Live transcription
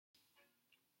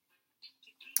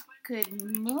Good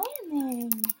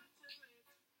morning.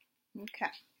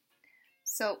 Okay,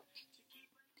 so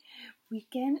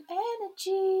weekend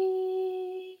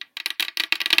energy.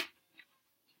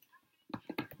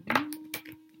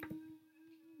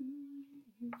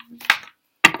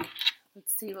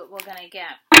 Let's see what we're gonna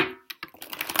get.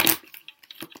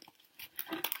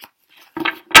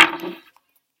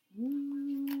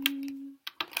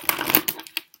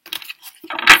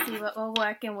 Let's see what we're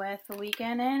working with for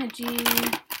weekend energy.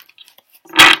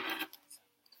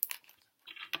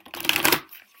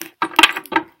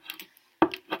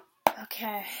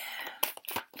 Okay.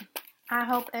 I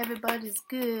hope everybody's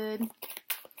good.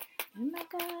 Oh my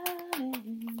God.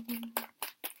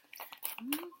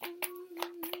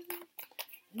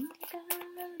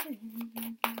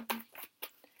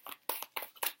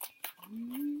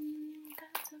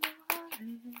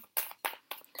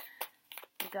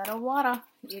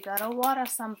 You gotta water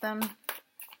something.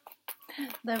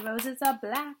 The roses are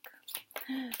black,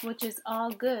 which is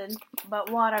all good,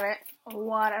 but water it,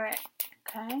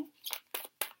 okay?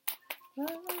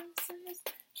 Roses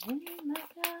in my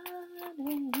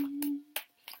garden.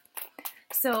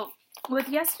 So, with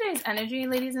yesterday's energy,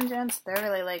 ladies and gents, they're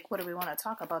really like, what do we want to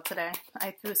talk about today?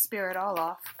 I threw spirit all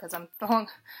off because I'm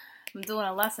doing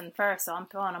a lesson first, so I'm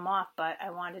throwing them off, but I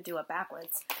wanted to do it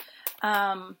backwards.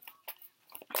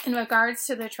 In regards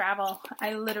to the travel,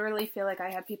 I literally feel like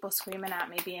I had people screaming at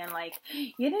me being like,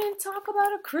 you didn't talk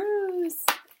about a cruise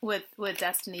with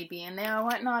Destiny being there or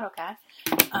whatnot, okay?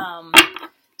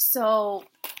 So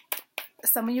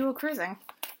some of you were cruising,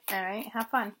 all right? Have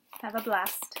fun. Have a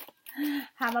blast.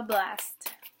 Have a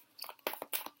blast.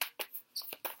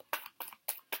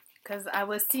 Because I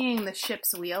was seeing the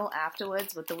ship's wheel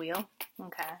afterwards with the wheel,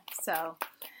 okay? So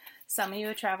some of you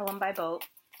are traveling by boat,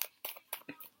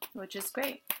 which is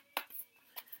great.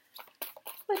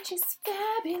 Which is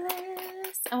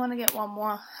fabulous. I want to get one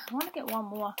more.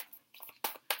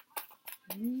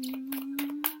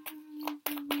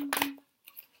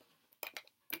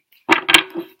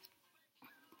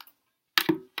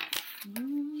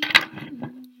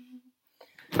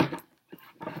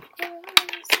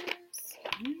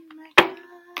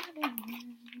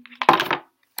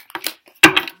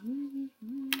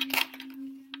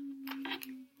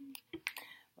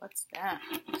 What's that?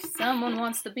 Someone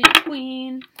wants to be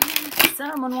queen.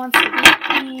 Someone wants to be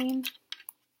queen.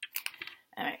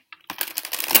 Alright.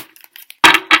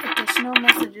 Additional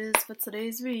messages for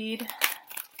today's read.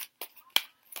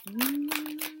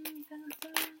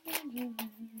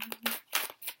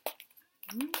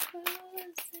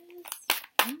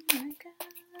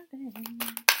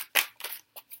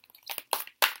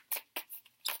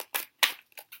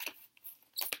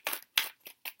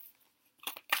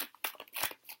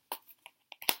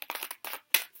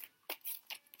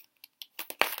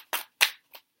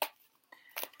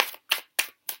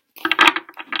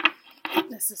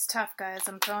 This is tough, guys.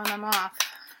 I'm throwing them off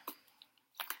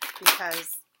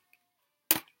because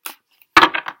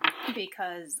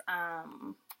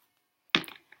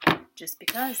just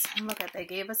because. Look at, they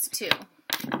gave us 2.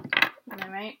 All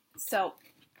right, so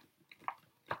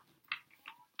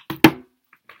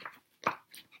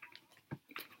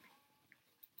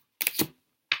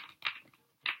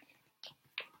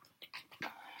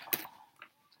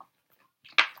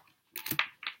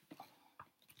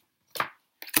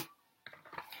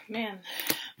man.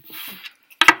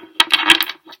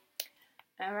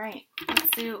 All right,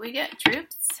 let's see what we get,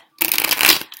 troops.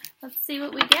 Let's see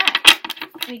what we get.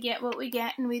 We get what we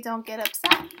get and we don't get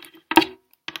upset.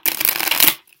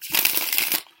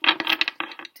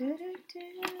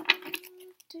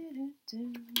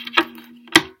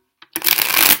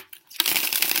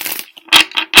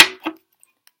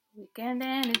 Weekend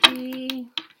energy.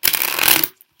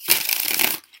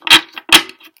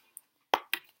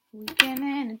 Weekend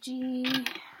energy.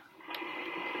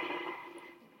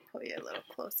 Pull you a little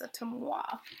closer to moi.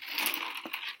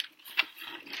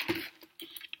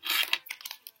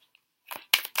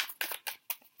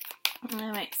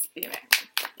 All right, spirit.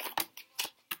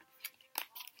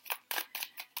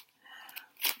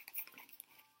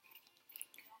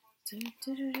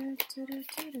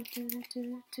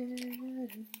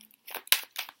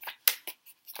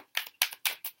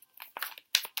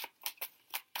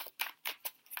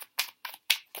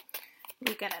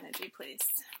 Weekend energy, please.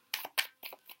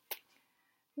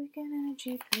 Weekend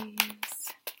energy, please.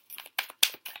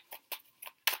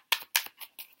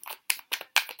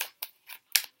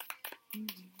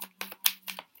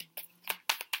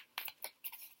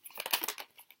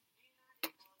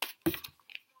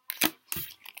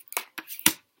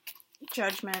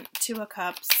 Judgment, 2 of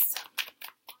Cups.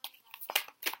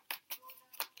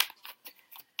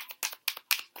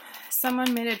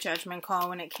 Someone made a judgment call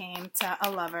when it came to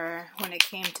a lover, when it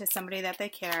came to somebody that they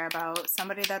care about,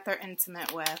 somebody that they're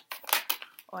intimate with,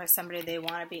 or somebody they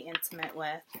want to be intimate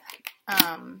with.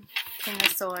 King of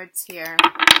Swords here.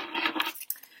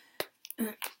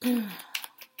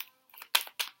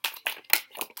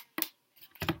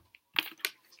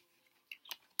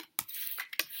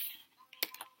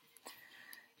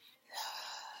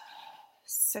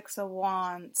 Six of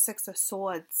Wands, Six of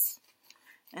Swords,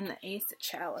 and the Ace of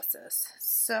Chalices.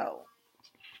 So,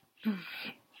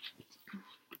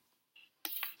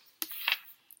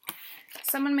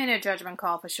 someone made a judgment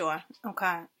call for sure.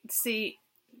 Okay. See,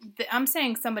 I'm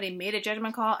saying somebody made a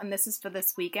judgment call, and this is for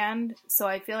this weekend. So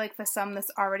I feel like for some, this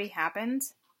already happened.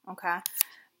 Okay.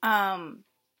 Others,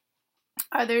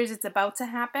 it's about to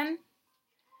happen.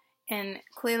 And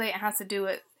clearly it has to do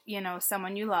with,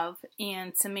 someone you love.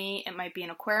 And to me, it might be an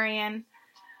Aquarian.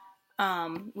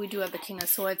 We do have the King of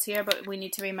Swords here, but we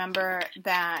need to remember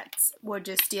that we're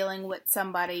just dealing with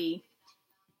somebody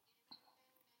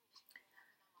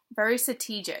very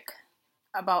strategic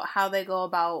about how they go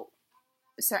about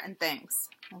certain things.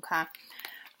 Okay.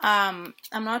 I'm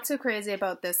not too crazy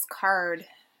about this card.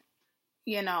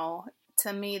 To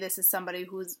me, this is somebody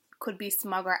who's could be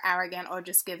smug or arrogant, or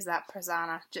just gives that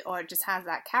persona, or just has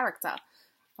that character.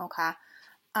 Okay.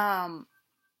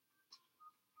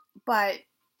 But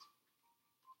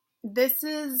this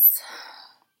is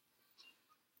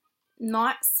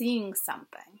not seeing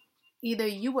something. Either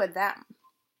you or them.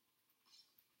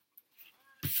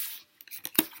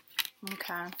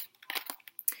 Okay.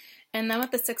 And then with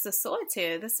the Six of Swords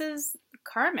here, this is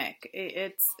karmic.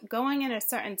 It's going in a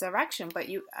certain direction, but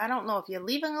I don't know if you're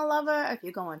leaving a lover, if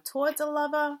you're going towards a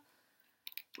lover,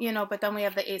 but then we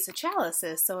have the Ace of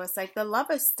Chalices, so it's like the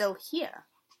lover's still here.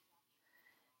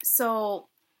 So,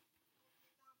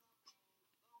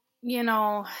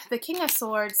 the King of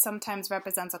Swords sometimes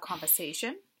represents a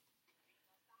conversation.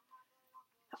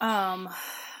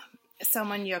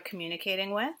 Someone you're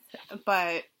communicating with,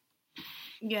 but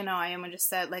I am just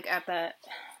said, like, I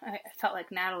felt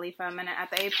like Natalie for a minute, at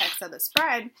the apex of the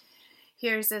spread,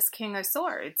 here's this King of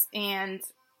Swords, and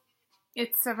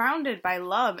it's surrounded by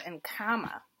love and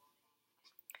karma.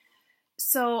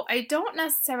 So I don't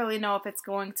necessarily know if it's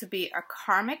going to be a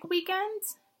karmic weekend,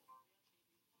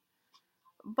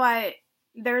 but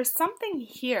there's something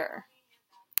here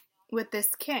with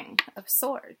this King of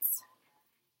Swords.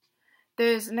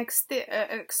 There's an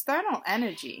external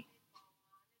energy.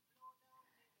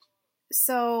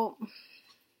 So,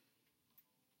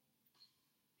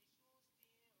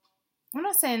 I'm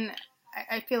not saying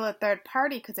I feel a third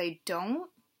party, because I don't,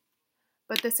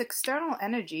 but this external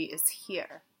energy is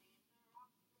here.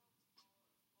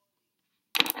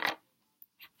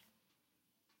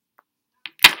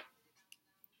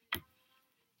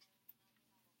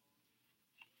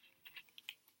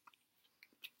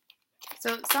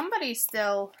 So somebody's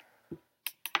still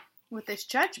with this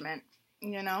judgment,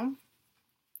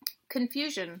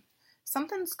 confusion.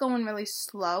 Something's going really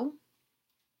slow.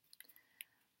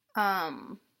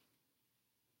 But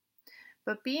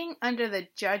being under the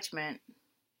judgment,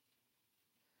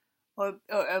 or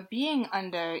being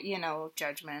under,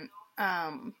 judgment,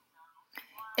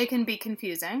 it can be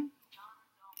confusing.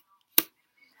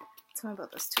 Tell me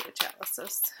about this Two of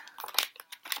Chalices.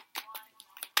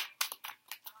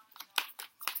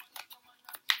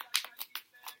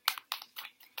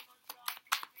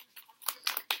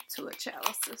 Two of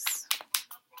Chalices.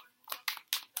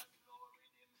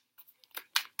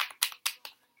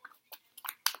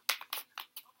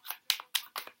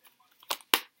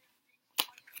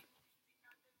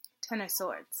 Ten of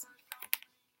Swords.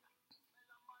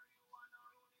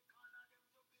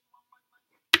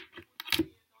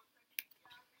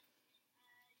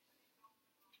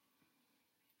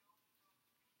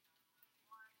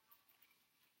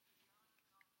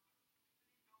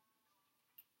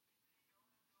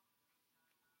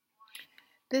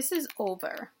 This is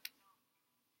over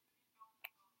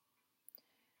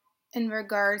in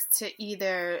regards to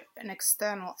either an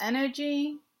external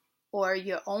energy or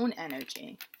your own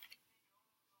energy.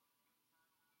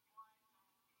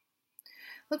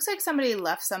 Looks like somebody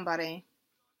left somebody,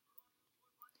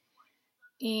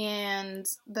 and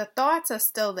the thoughts are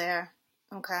still there.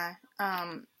 Okay.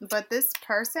 But this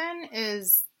person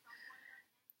is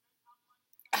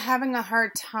having a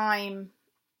hard time.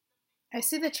 I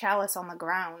see the chalice on the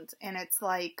ground, and it's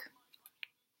like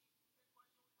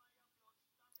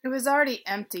it was already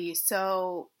empty,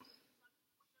 so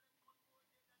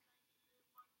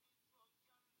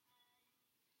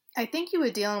I think you were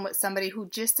dealing with somebody who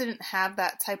just didn't have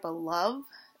that type of love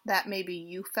that maybe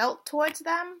you felt towards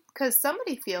them, because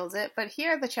somebody feels it, but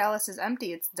here the chalice is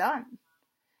empty, it's done.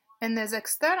 And there's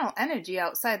external energy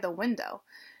outside the window.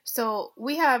 So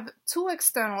we have two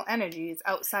external energies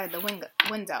outside the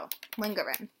window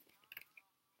lingering.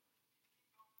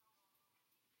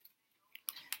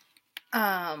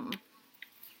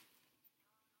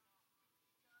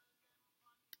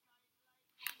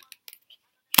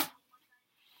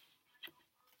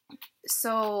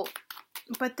 So,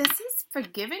 but this is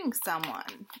forgiving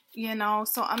someone, you know,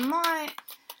 so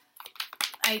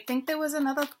I think there was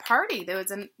another party, there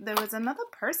was another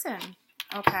person,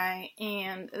 okay,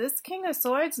 and this King of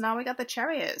Swords, now we got the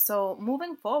Chariot, so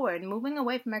moving forward, moving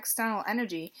away from external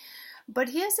energy, but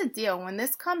here's the deal, when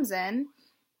this comes in,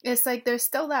 it's like there's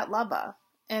still that lover,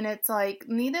 and it's like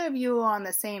neither of you are on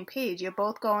the same page, you're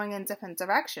both going in different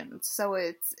directions, so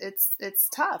it's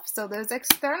tough, so there's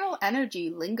external energy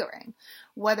lingering,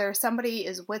 whether somebody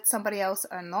is with somebody else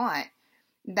or not,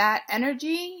 that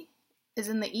energy is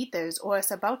in the ethers, or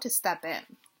it's about to step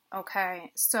in,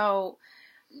 okay? So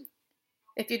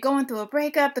if you're going through a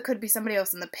breakup, there could be somebody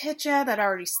else in the picture that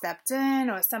already stepped in,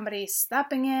 or somebody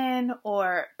stepping in,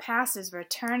 or past is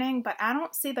returning, but I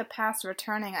don't see the past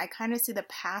returning. I kind of see the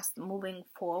past moving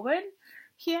forward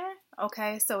here,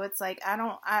 okay? So it's like,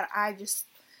 I just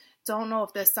don't know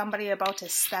if there's somebody about to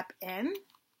step in,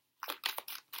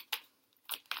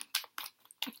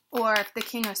 or if the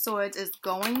King of Swords is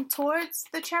going towards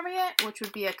the Chariot, which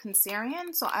would be a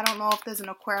Cancerian. So I don't know if there's an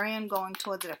Aquarian going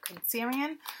towards a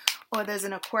Cancerian, or there's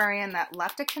an Aquarian that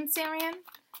left a Cancerian.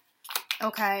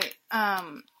 Okay,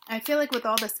 I feel like with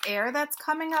all this air that's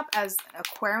coming up as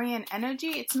Aquarian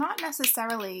energy, it's not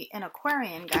necessarily an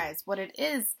Aquarian, guys. What it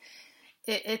is,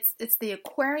 it's the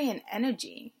Aquarian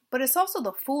energy, but it's also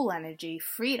the Fool energy,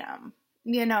 freedom,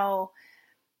 you know,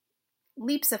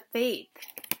 leaps of faith.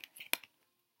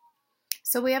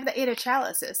 So we have the Eight of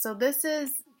Chalices. So this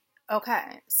is,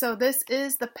 okay, so this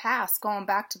is the past, going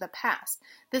back to the past.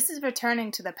 This is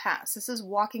returning to the past. This is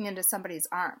walking into somebody's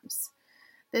arms.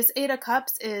 This Eight of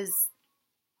Cups is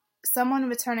someone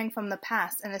returning from the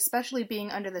past, and especially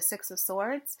being under the Six of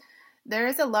Swords, there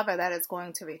is a lover that is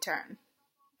going to return,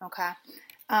 okay?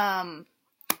 I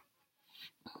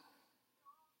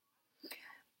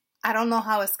don't know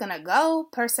how it's going to go,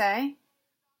 per se.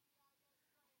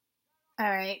 All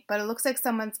right, but it looks like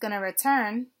someone's going to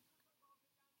return.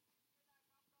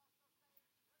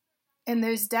 And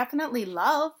there's definitely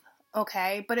love,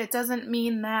 okay? But it doesn't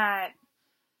mean that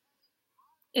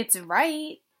it's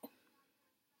right.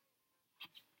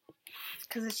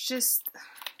 Because it's just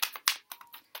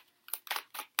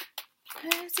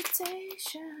hesitation.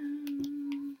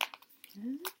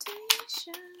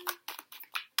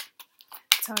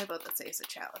 Tell me about this Ace of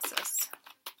Chalices.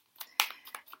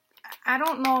 I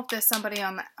don't know if there's somebody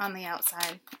on the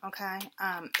outside, okay?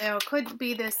 It could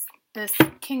be this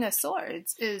King of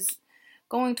Swords is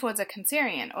going towards a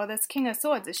Cancerian, or this King of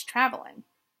Swords is traveling,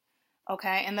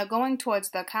 okay? And they're going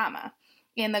towards the Karma,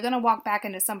 and they're going to walk back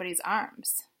into somebody's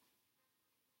arms.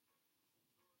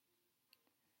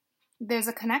 There's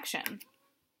a connection.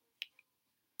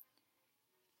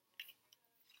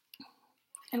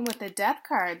 And with the Death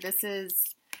card, this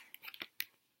is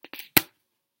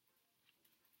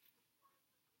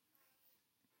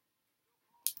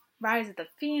Rise of the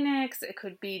Phoenix. It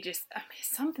could be just,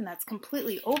 something that's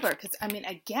completely over. Because,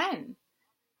 again,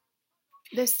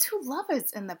 there's two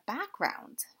lovers in the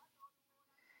background.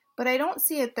 But I don't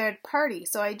see a third party.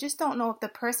 So I just don't know if the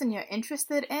person you're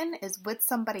interested in is with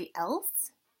somebody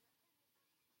else.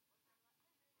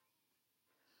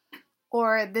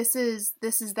 Or this is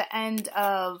the end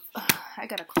of, I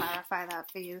gotta clarify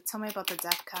that for you. Tell me about the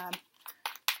Death card.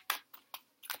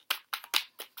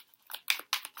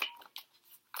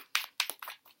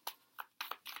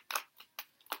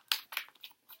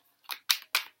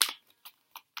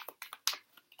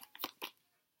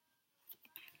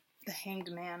 The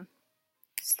Hanged Man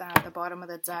star at the bottom of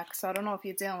the deck. So I don't know if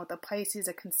you're dealing with a Pisces,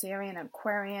 a Cancerian, an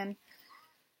Aquarian.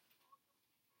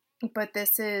 But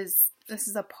this is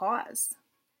a pause.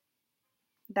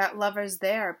 That lover's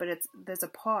there, but there's a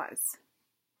pause.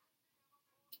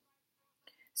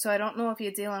 So I don't know if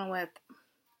you're dealing with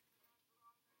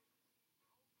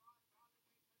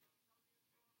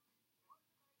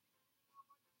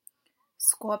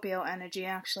Scorpio energy,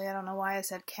 actually. I don't know why I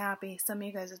said Cappy. Some of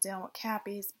you guys are dealing with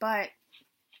Cappies, but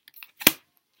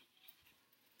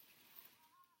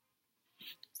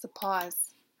it's a pause.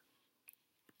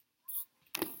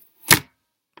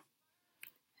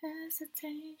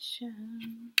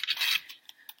 Hesitation.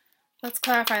 Let's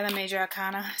clarify the major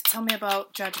arcana. Tell me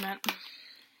about Judgment.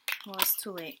 Well, it's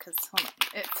too late because, hold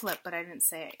on, it flipped, but I didn't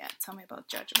say it yet. Tell me about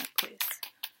Judgment, please.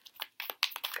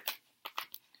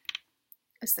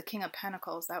 It's the King of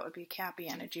Pentacles. That would be Cappy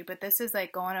energy. But this is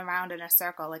like going around in a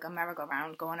circle, like a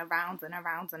merry-go-round, going around and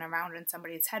around and around in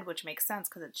somebody's head, which makes sense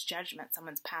because it's judgment.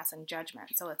 Someone's passing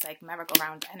judgment. So it's like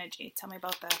merry-go-round energy. Tell me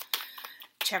about the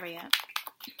Chariot.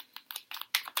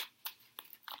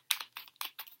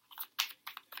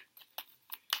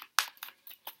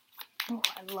 Oh,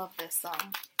 I love this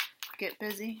song. Get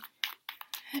Busy.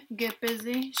 Get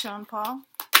Busy, Sean Paul.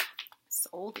 It's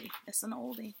oldie. It's an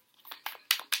oldie.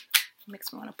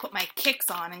 Makes me want to put my kicks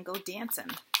on and go dancing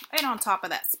right on top of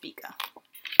that speaker.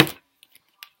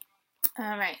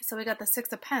 All right, so we got the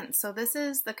Six of Pence. So this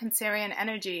is the Cancerian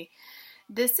energy.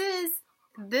 This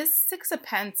Six of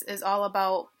Pence is all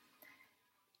about,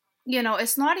 you know,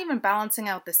 it's not even balancing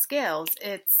out the scales.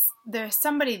 It's there's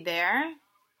somebody there,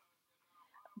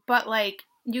 but like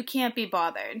you can't be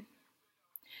bothered.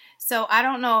 So I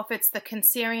don't know if it's the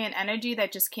Cancerian energy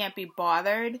that just can't be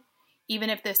bothered, even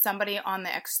if there's somebody on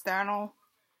the external.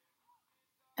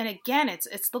 And again,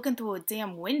 it's looking through a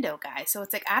damn window, guys. So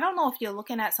it's like, I don't know if you're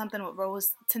looking at something with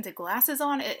rose-tinted glasses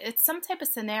on. It's some type of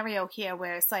scenario here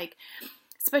where it's like,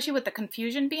 especially with the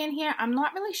confusion being here, I'm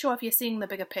not really sure if you're seeing the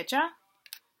bigger picture.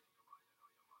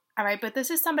 All right, but this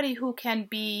is somebody who can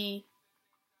be...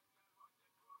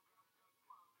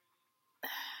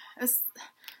 It's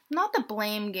not the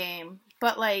blame game,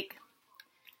 but like...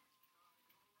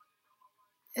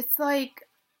 It's like,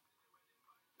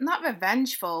 not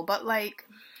revengeful, but like,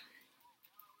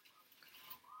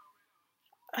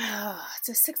 it's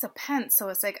a Six of Pence, so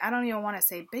it's like, I don't even want to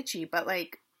say bitchy, but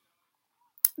like,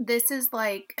 this is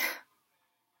like,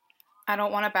 I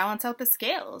don't want to balance out the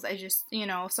scales. I just, you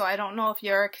know, so I don't know if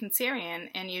you're a Cancerian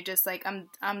and you're just like,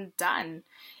 I'm done.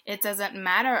 It doesn't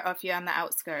matter if you're on the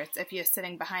outskirts, if you're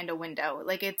sitting behind a window.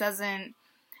 Like, it doesn't,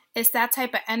 it's that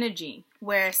type of energy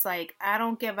where it's like, I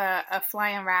don't give a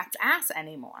flying rat's ass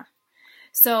anymore.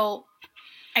 So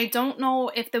I don't know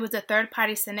if there was a third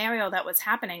party scenario that was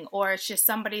happening, or it's just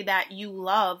somebody that you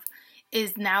love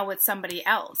is now with somebody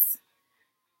else.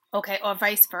 Okay, or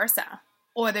vice versa.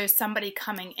 Or there's somebody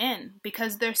coming in,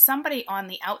 because there's somebody on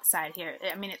the outside here.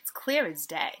 I mean, it's clear as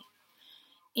day.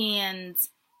 And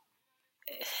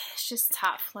it's just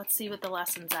tough. Let's see what the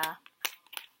lessons are.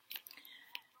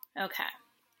 Okay.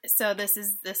 So this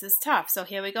is tough. So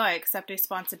here we go. I accept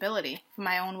responsibility for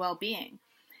my own well-being.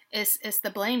 It's the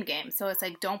blame game. So it's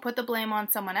like, don't put the blame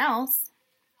on someone else.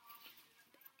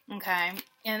 Okay.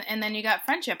 And then you got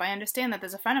friendship. I understand that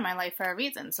there's a friend in my life for a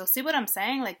reason. So see what I'm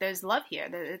saying? Like, there's love here.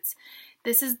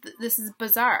 This is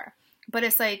bizarre. But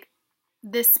it's like,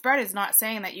 this spread is not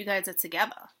saying that you guys are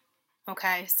together.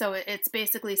 Okay. So it's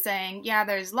basically saying, yeah,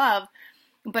 there's love,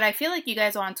 but I feel like you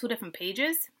guys are on two different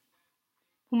pages,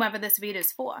 whomever this read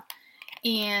is for.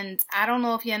 And I don't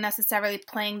know if you're necessarily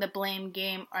playing the blame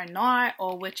game or not,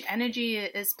 or which energy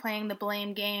is playing the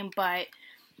blame game, but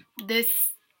this,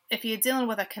 if you're dealing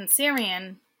with a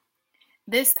Cancerian,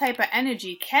 this type of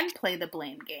energy can play the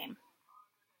blame game.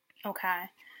 Okay.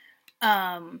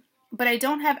 But I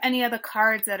don't have any other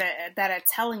cards that are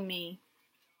telling me,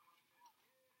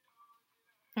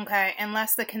 okay,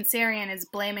 unless the Cancerian is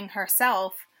blaming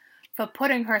herself for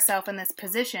putting herself in this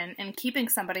position and keeping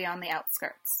somebody on the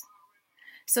outskirts.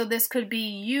 So this could be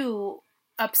you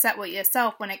upset with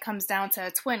yourself when it comes down to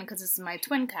a twin, because this is my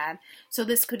twin card. So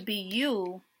this could be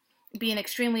you being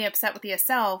extremely upset with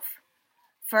yourself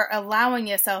for allowing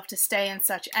yourself to stay in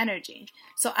such energy.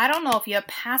 So I don't know if you're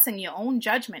passing your own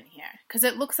judgment here, because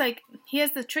it looks like,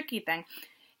 here's the tricky thing.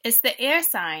 It's the air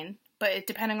sign, but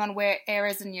depending on where air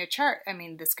is in your chart, I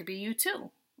mean, this could be you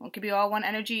too. It could be all one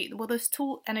energy. Well, there's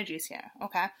two energies here,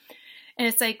 okay? And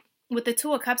it's like, with the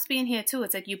Two of Cups being here too,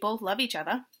 it's like you both love each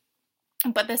other,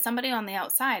 but there's somebody on the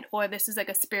outside, or this is like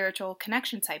a spiritual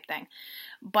connection type thing.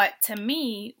 But to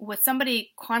me, with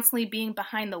somebody constantly being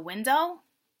behind the window,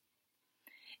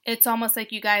 it's almost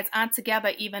like you guys aren't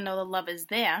together even though the love is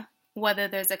there, whether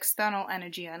there's external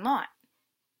energy or not.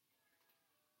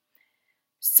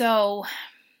 So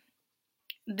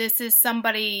this is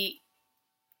somebody,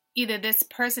 either this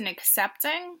person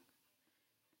accepting,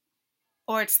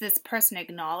 or it's this person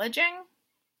acknowledging.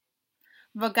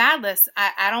 Regardless,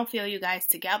 I don't feel you guys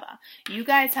together. You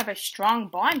guys have a strong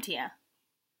bond here.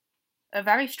 A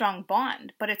very strong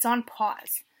bond, but it's on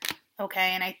pause. Okay,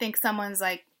 and I think someone's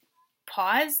like,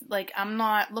 pause? Like, I'm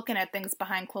not looking at things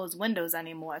behind closed windows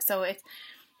anymore. So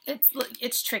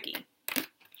it's tricky.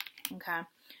 Okay.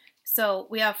 So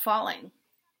we have falling.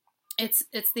 It's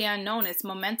the unknown, it's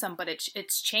momentum, but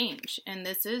it's change. And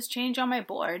this is change on my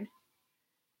board.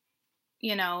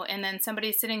 you know, and then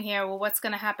somebody's sitting here, well, what's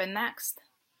going to happen next?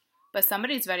 But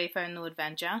somebody's ready for a new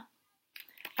adventure.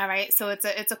 All right, so it's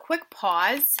a quick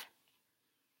pause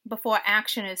before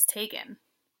action is taken.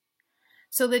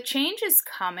 So the change is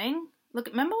coming. Look,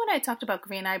 remember when I talked about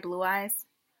green eye, blue eyes?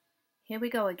 Here we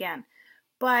go again.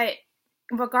 But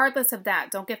regardless of that,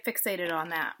 don't get fixated on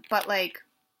that. But like,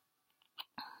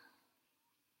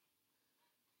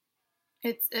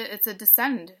 it's a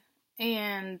descend,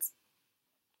 and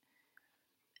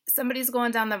somebody's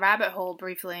going down the rabbit hole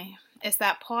briefly. It's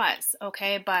that pause,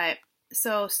 okay? But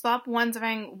so stop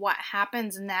wondering what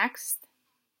happens next.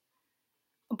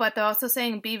 But they're also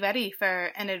saying be ready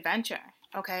for an adventure,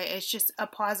 okay? It's just a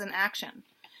pause in action.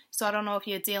 So I don't know if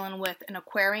you're dealing with an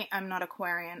Aquarian. I'm not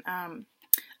Aquarian.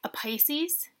 A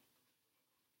Pisces.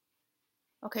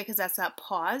 Okay, because that's that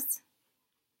pause.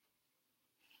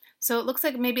 So it looks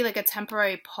like maybe like a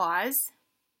temporary pause.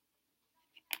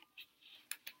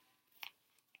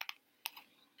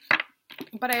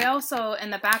 But I also, in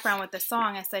the background with the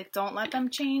song, it's like, don't let them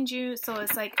change you. So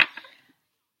it's like,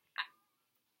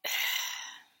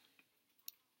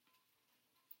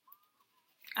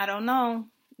 I don't know.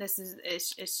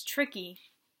 It's tricky.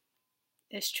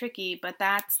 It's tricky, but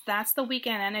that's the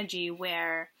weekend energy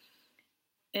where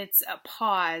it's a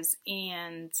pause,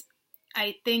 and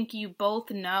I think you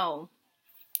both know,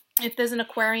 if there's an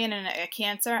Aquarian and a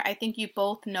Cancer, I think you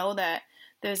both know that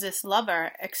there's this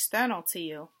lover external to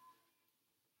you.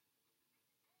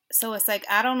 So it's like,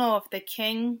 I don't know if the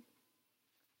King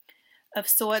of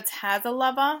Swords has a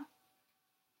lover,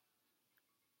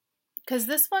 because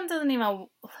this one doesn't even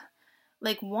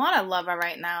like want a lover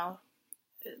right now.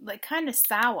 Like kind of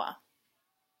sour.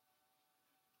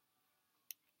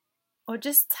 Or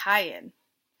just tired.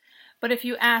 But if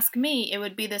you ask me, it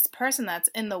would be this person that's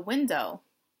in the window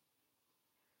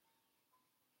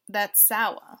that's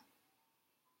sour.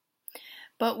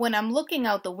 But when I'm looking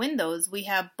out the windows, we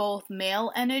have both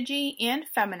male energy and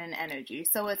feminine energy.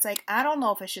 So it's like, I don't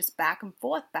know if it's just back and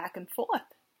forth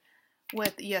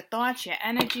with your thoughts, your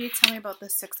energy. Tell me about the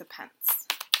Six of Pence.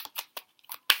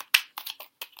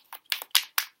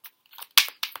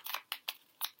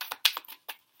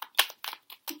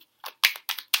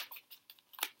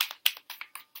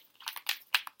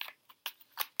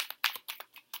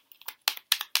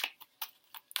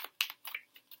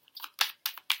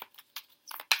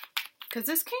 Because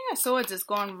this King of Swords is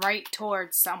going right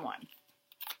towards someone.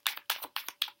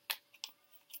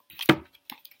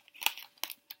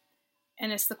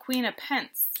 And it's the Queen of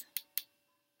Pence.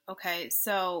 Okay,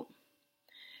 so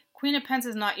Queen of Pence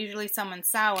is not usually someone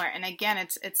sour. And again,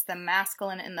 it's the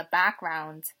masculine in the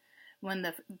background when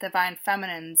the divine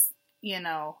feminine's, you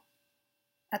know,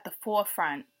 at the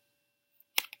forefront.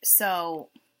 So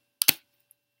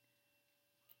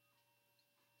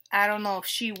I don't know if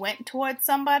she went towards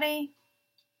somebody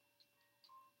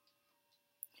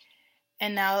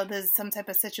and now there's some type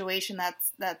of situation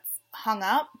that's hung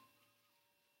up.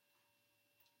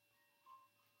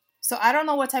 So I don't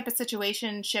know what type of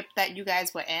situationship that you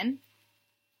guys were in.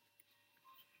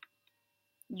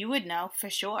 You would know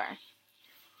for sure.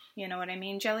 You know what I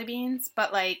mean, jelly beans?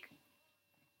 But like,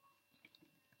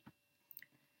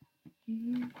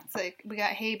 it's like we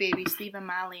got Hey Baby, Stephen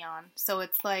Malley on. So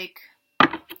it's like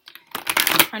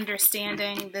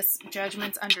understanding, this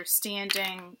Judgment's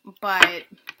understanding, but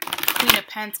Queen of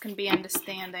Pence can be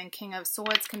understanding, King of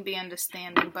Swords can be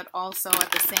understanding, but also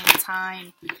at the same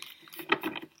time,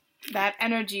 that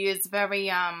energy is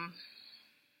very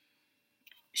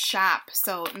sharp,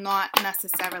 so not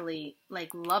necessarily like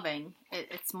loving.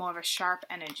 It's more of a sharp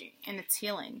energy, and it's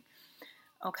healing.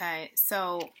 Okay,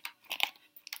 so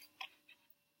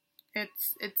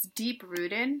it's deep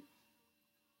rooted.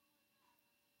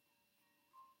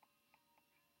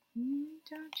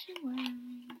 Don't you worry.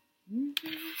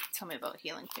 Tell me about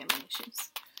healing family issues.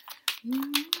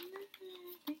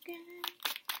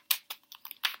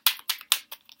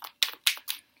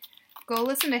 Go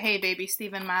listen to Hey Baby,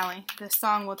 Stephen Malley. This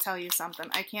song will tell you something.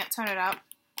 I can't turn it up.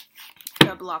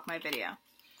 It'll block my video.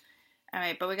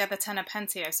 Alright, but we got the Ten of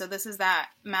Pence here. So this is that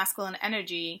masculine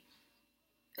energy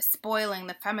spoiling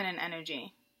the feminine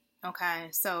energy. Okay,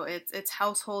 so it's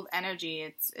household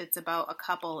energy. It's about a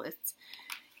couple.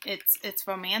 It's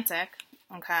romantic.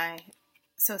 Okay,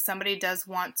 so somebody does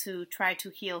want to try to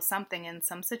heal something in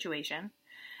some situation.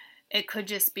 It could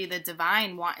just be the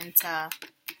divine wanting to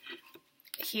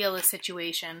heal a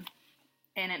situation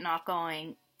and it not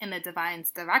going in the divine's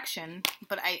direction.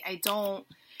 But I don't,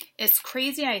 it's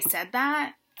crazy I said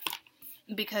that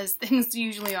because things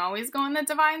usually always go in the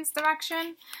divine's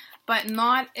direction, but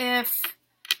not if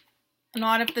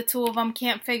the two of them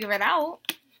can't figure it out,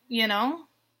 you know?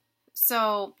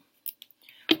 So,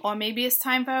 or maybe it's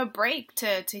time for a break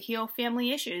to heal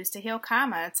family issues, to heal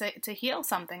karma, to heal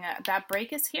something. That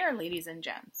break is here, ladies and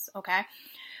gents, okay?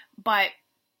 But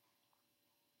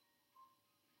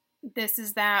this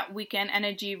is that weekend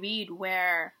energy read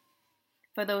where,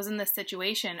 for those in this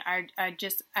situation, are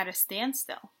just at a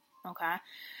standstill, okay?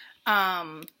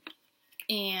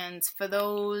 And for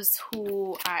those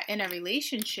who are in a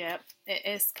relationship,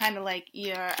 it's kind of like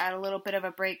you're at a little bit of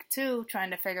a break too,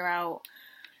 trying to figure out,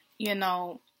 you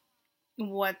know,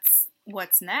 what's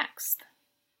next.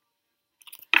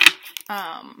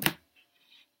 I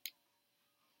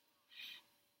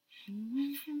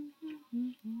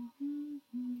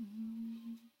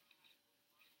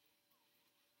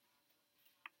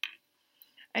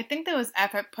think there was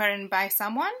effort put in by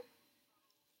someone.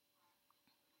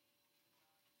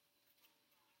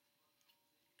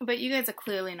 But you guys are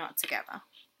clearly not together.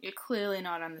 You're clearly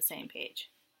not on the same page.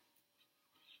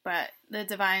 But the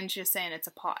divine's just saying it's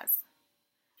a pause.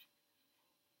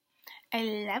 I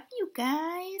love you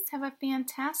guys. Have a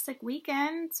fantastic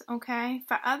weekend, okay?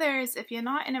 For others, if you're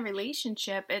not in a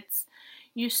relationship,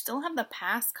 you still have the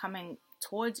past coming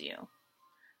towards you.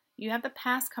 You have the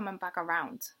past coming back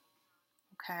around,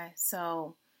 okay?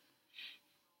 So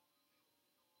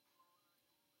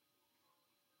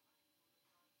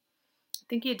I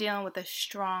think you're dealing with a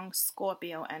strong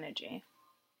Scorpio energy.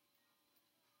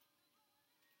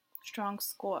 Strong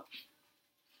Scorp.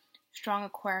 Strong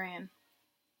Aquarian.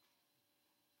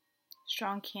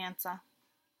 Strong Cancer.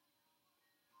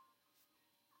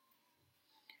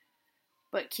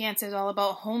 But Cancer is all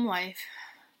about home life.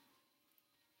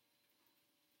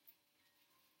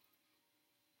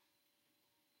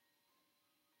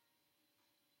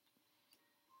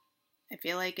 I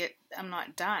feel like I'm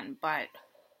not done, but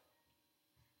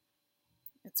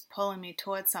it's pulling me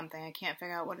towards something. I can't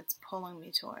figure out what it's pulling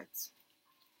me towards.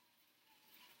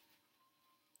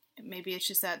 Maybe it's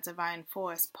just that divine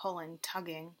force pulling,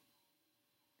 tugging.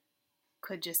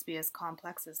 Could just be as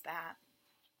complex as that.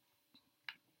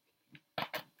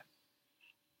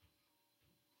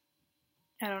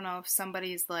 I don't know if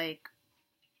somebody's like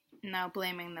now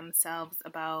blaming themselves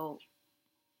about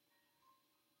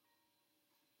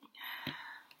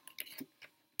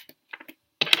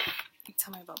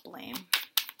tell me about blame.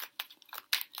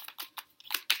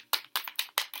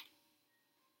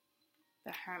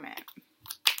 The Hermit.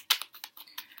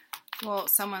 Well,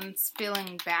 someone's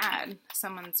feeling bad.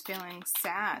 Someone's feeling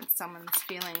sad. Someone's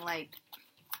feeling like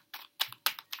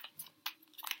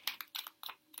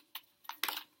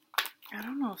I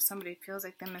don't know if somebody feels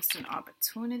like they missed an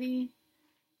opportunity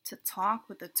to talk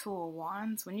with the Two of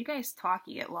Wands. When you guys talk,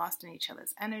 you get lost in each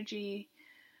other's energy.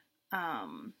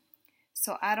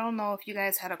 So I don't know if you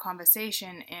guys had a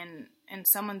conversation and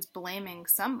someone's blaming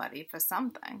somebody for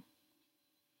something.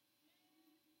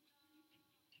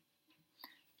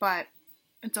 But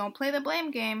don't play the blame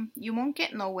game. You won't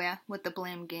get nowhere with the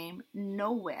blame game.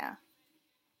 Nowhere.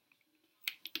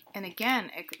 And again,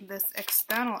 this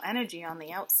external energy on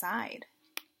the outside.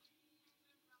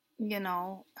 You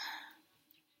know.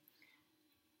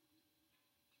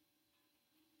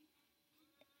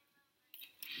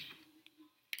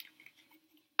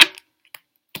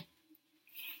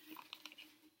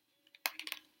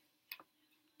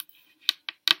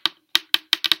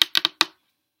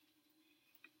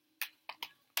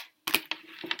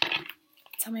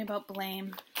 Tell me about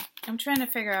blame. I'm trying to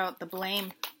figure out the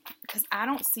blame because I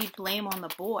don't see blame on the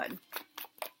board.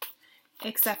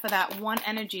 Except for that one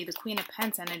energy, the Queen of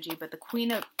Pence energy. But the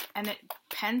Queen of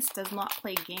Pence does not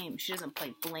play games. She doesn't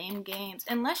play blame games.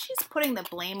 Unless she's putting the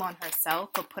blame on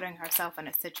herself for putting herself in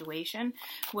a situation.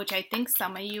 Which I think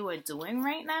some of you are doing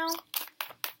right now.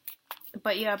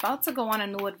 But you're about to go on a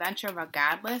new adventure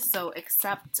regardless. So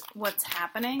accept what's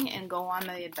happening and go on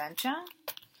the adventure.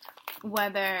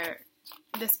 Whether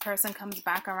this person comes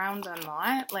back around or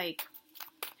not. Like,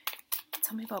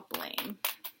 tell me about blame.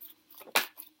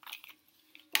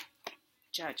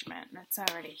 Judgment. That's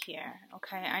already here.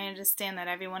 Okay, I understand that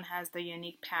everyone has their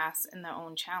unique past and their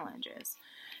own challenges.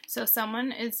 So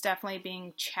someone is definitely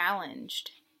being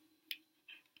challenged.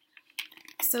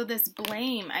 So this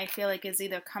blame, I feel like, is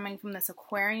either coming from this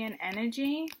Aquarian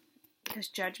energy, because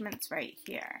Judgment's right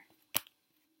here.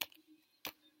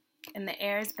 And the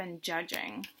air's been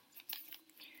judging.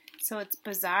 So it's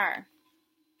bizarre.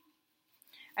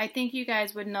 I think you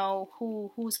guys would know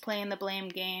who's playing the blame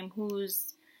game,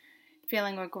 who's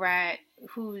feeling regret,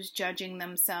 who's judging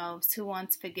themselves, who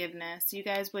wants forgiveness. You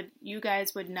guys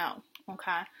would know,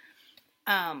 okay?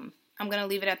 I'm going to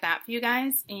leave it at that for you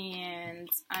guys, and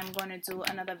I'm going to do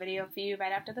another video for you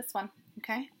right after this one,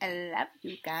 okay? I love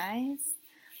you guys.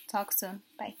 Talk soon.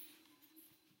 Bye.